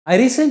I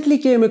recently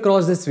came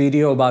across this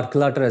video about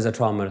clutter as a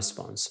trauma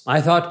response. I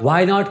thought,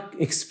 why not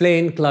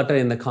explain clutter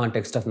in the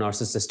context of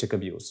narcissistic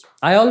abuse?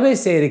 I always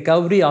say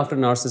recovery after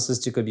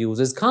narcissistic abuse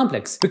is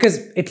complex because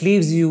it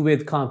leaves you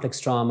with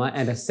complex trauma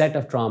and a set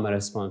of trauma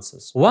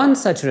responses. One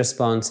such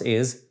response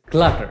is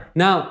clutter.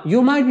 Now,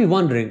 you might be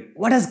wondering,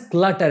 what does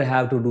clutter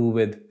have to do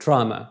with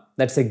trauma?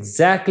 That's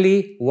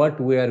exactly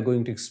what we are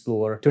going to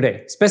explore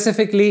today,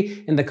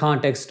 specifically in the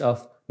context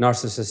of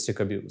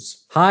narcissistic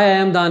abuse. Hi, I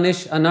am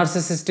Danish, a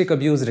narcissistic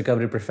abuse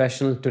recovery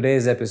professional.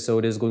 Today's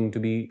episode is going to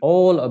be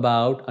all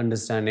about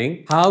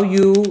understanding how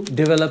you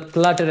develop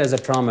clutter as a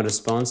trauma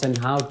response and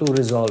how to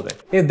resolve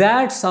it. If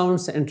that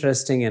sounds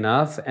interesting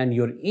enough and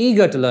you're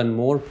eager to learn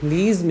more,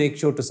 please make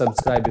sure to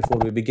subscribe before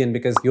we begin,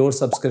 because your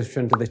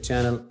subscription to the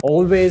channel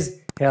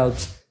always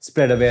helps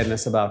spread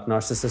awareness about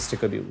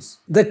narcissistic abuse.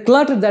 The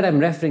clutter that I'm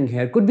referring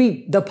here could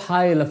be the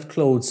pile of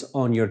clothes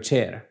on your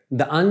chair,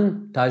 the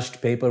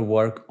untouched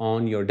paperwork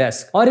on your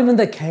desk, or even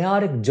the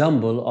chaotic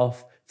jumble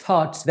of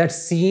thoughts that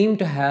seem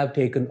to have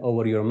taken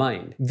over your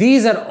mind.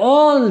 These are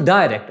all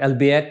direct,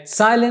 albeit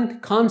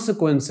silent,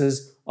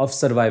 consequences of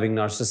surviving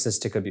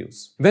narcissistic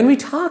abuse. When we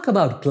talk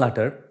about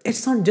clutter,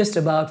 it's not just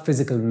about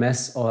physical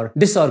mess or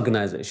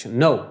disorganization.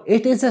 No,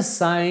 it is a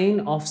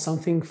sign of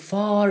something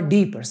far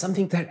deeper,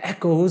 something that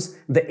echoes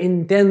the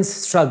intense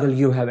struggle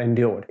you have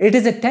endured. It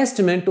is a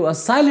testament to a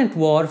silent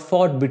war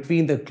fought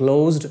between the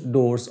closed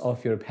doors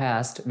of your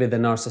past with the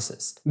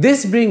narcissist.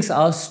 This brings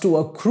us to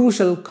a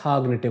crucial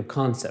cognitive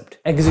concept: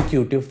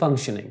 executive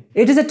functioning.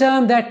 It is a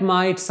term that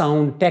might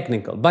sound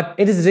technical, but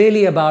it is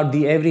really about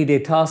the everyday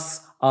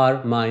tasks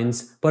our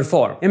minds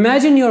perform.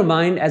 Imagine your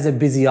mind as a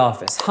busy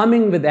office,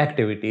 humming with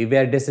activity,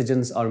 where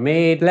decisions are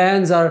made,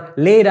 plans are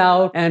laid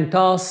out, and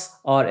tasks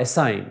are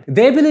assigned.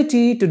 The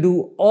ability to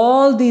do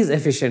all these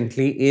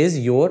efficiently is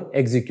your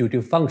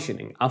executive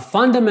functioning, a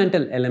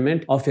fundamental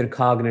element of your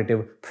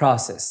cognitive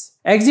process.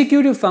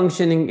 Executive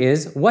functioning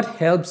is what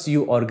helps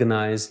you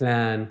organize,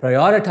 plan,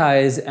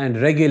 prioritize, and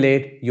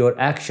regulate your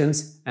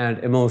actions and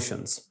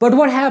emotions. But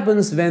what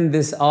happens when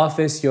this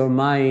office, your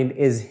mind,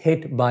 is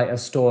hit by a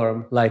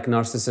storm like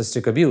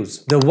narcissistic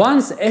abuse? The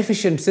once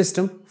efficient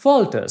system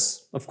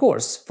falters, of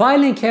course.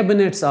 Filing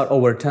cabinets are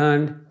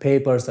overturned,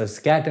 papers are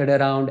scattered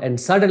around, and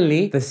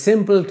suddenly the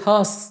simple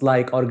tasks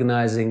like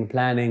organizing,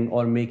 planning,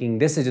 or making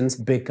decisions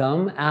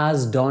become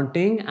as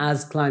daunting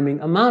as climbing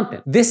a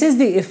mountain. This is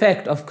the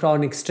effect of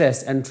chronic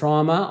stress and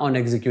trauma on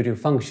executive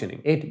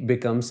functioning. It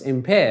becomes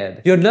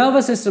impaired. Your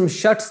nervous system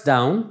shuts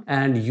down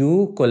and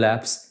you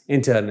collapse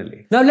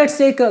internally. Now let's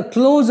take a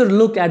closer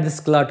look at this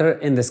clutter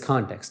in this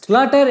context.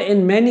 Clutter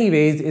in many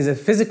ways is a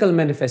physical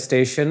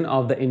manifestation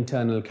of the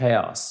internal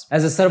chaos.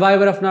 As a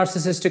survivor of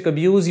narcissistic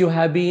abuse, you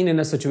have been in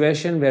a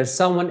situation where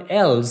someone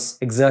else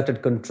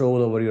exerted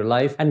control over your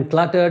life and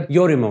cluttered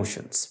your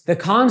emotions. The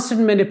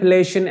constant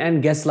manipulation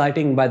and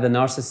gaslighting by the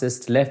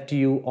narcissist left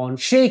you on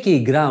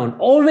shaky ground,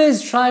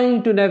 always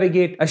trying to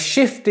navigate a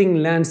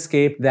shifting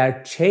landscape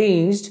that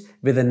changed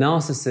with the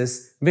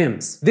narcissist's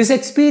whims. This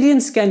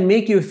experience can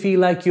make you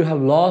feel like you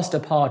have lost a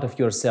part of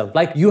yourself,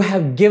 like you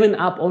have given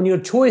up on your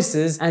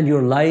choices and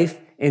your life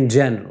in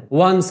general.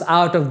 Once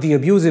out of the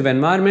abusive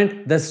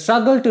environment, the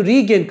struggle to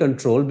regain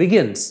control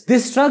begins.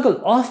 This struggle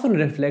often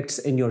reflects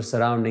in your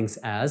surroundings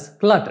as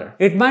clutter.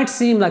 It might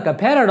seem like a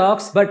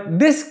paradox, but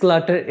this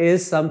clutter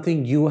is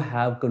something you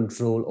have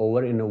control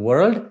over in a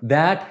world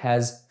that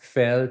has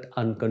felt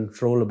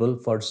uncontrollable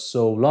for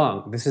so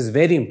long. This is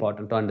very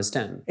important to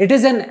understand. It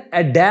is an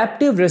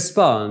adaptive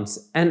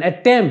response, an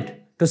attempt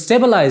to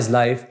stabilize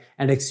life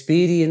and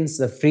experience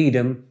the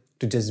freedom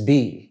to just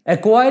be.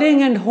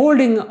 Acquiring and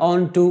holding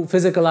on to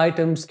physical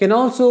items can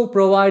also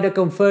provide a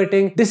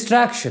comforting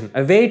distraction,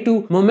 a way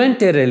to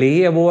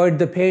momentarily avoid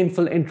the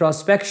painful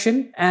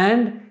introspection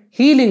and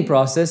healing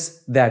process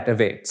that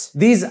awaits.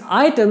 These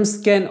items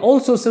can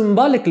also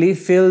symbolically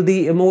fill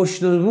the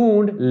emotional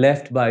wound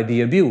left by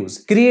the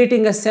abuse,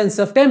 creating a sense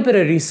of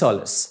temporary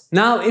solace.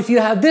 Now, if you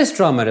have this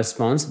trauma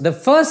response, the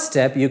first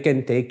step you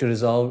can take to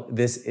resolve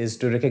this is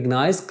to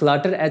recognize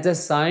clutter as a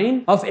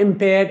sign of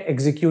impaired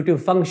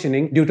executive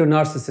functioning due to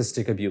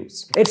narcissistic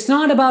abuse. It's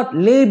not about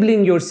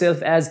labeling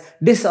yourself as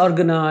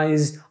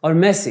disorganized or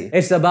messy.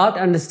 It's about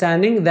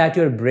understanding that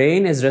your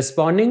brain is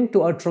responding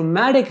to a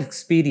traumatic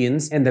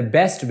experience in the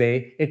best way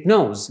it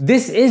knows.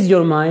 This is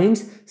your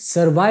mind's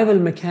survival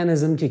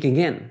mechanism kicking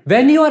in.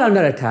 When you are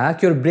under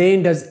attack, your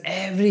brain does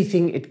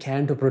everything it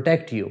can to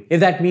protect you.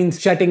 If that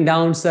means shutting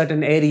down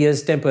certain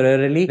areas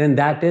temporarily, then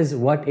that is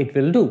what it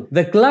will do.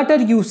 The clutter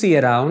you see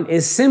around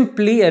is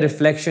simply a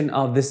reflection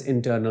of this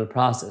internal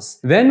process.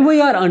 When we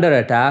are under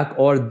attack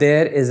or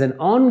there is an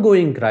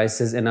ongoing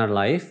crisis in our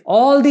life,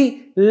 all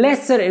the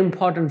lesser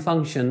important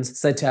functions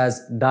such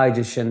as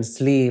digestion,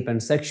 sleep,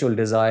 and sexual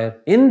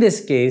desire, in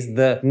this case,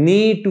 the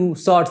need to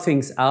sort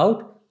things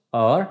out,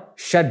 are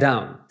shut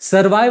down.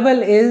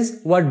 Survival is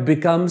what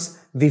becomes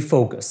the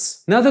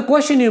focus. Now the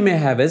question you may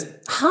have is,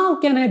 how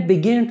can I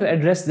begin to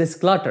address this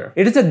clutter?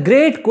 It is a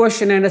great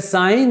question and a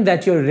sign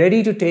that you're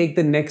ready to take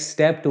the next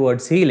step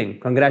towards healing.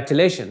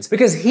 Congratulations.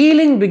 Because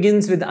healing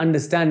begins with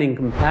understanding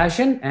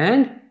compassion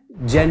and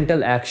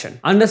gentle action.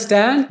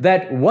 Understand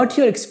that what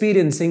you're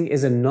experiencing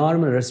is a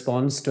normal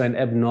response to an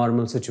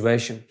abnormal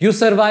situation. You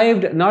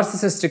survived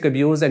narcissistic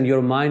abuse and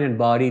your mind and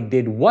body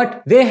did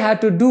what they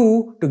had to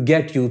do to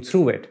get you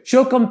through it.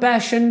 Show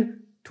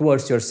compassion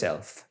towards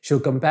yourself. Show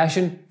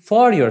compassion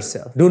for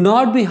yourself. Do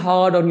not be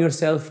hard on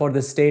yourself for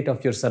the state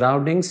of your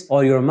surroundings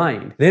or your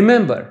mind.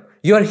 Remember,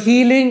 you are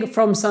healing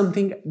from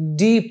something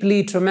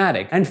deeply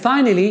traumatic. And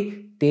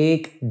finally,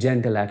 take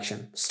gentle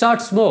action.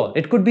 Start small.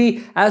 It could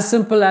be as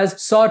simple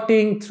as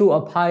sorting through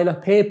a pile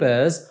of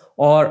papers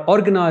or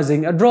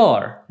organizing a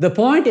drawer. The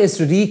point is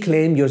to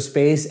reclaim your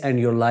space and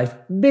your life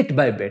bit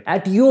by bit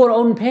at your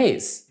own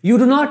pace. You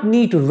do not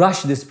need to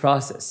rush this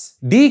process.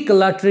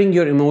 Decluttering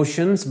your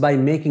emotions by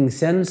making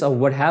sense of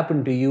what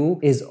happened to you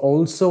is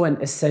also an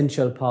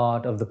essential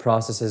part of the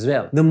process as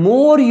well. The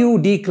more you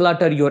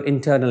declutter your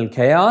internal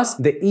chaos,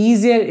 the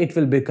easier it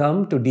will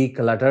become to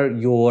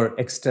declutter your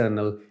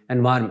external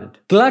environment.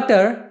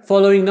 Clutter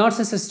following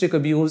narcissistic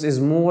abuse is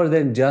more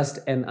than just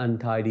an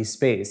untidy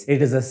space.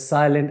 It is a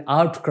silent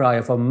outcry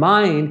of a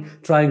mind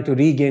trying to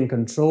regain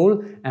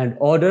control and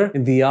order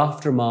in the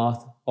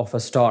aftermath of a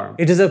storm.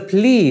 It is a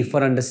plea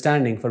for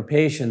understanding, for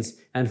patience,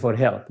 and for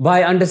help.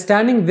 By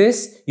understanding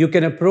this, you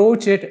can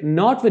approach it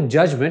not with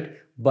judgment,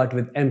 but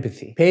with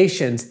empathy,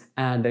 patience,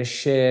 and a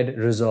shared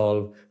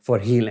resolve for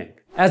healing.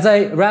 As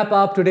I wrap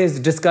up today's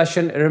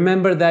discussion,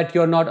 remember that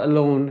you're not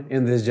alone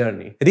in this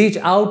journey. Reach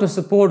out to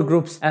support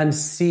groups and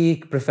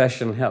seek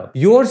professional help.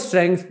 Your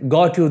strength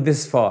got you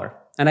this far,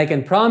 and I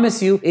can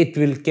promise you it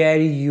will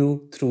carry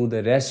you through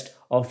the rest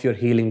of your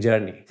healing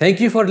journey. Thank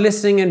you for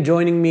listening and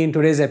joining me in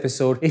today's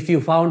episode. If you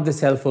found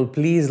this helpful,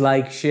 please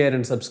like, share,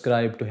 and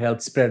subscribe to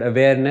help spread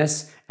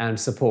awareness and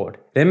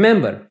support.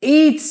 Remember,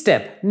 each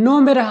step,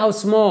 no matter how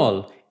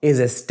small, is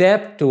a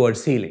step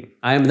towards healing.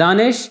 I am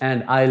Danish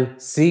and I'll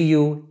see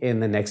you in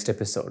the next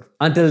episode.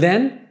 Until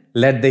then,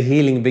 let the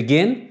healing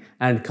begin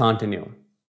and continue.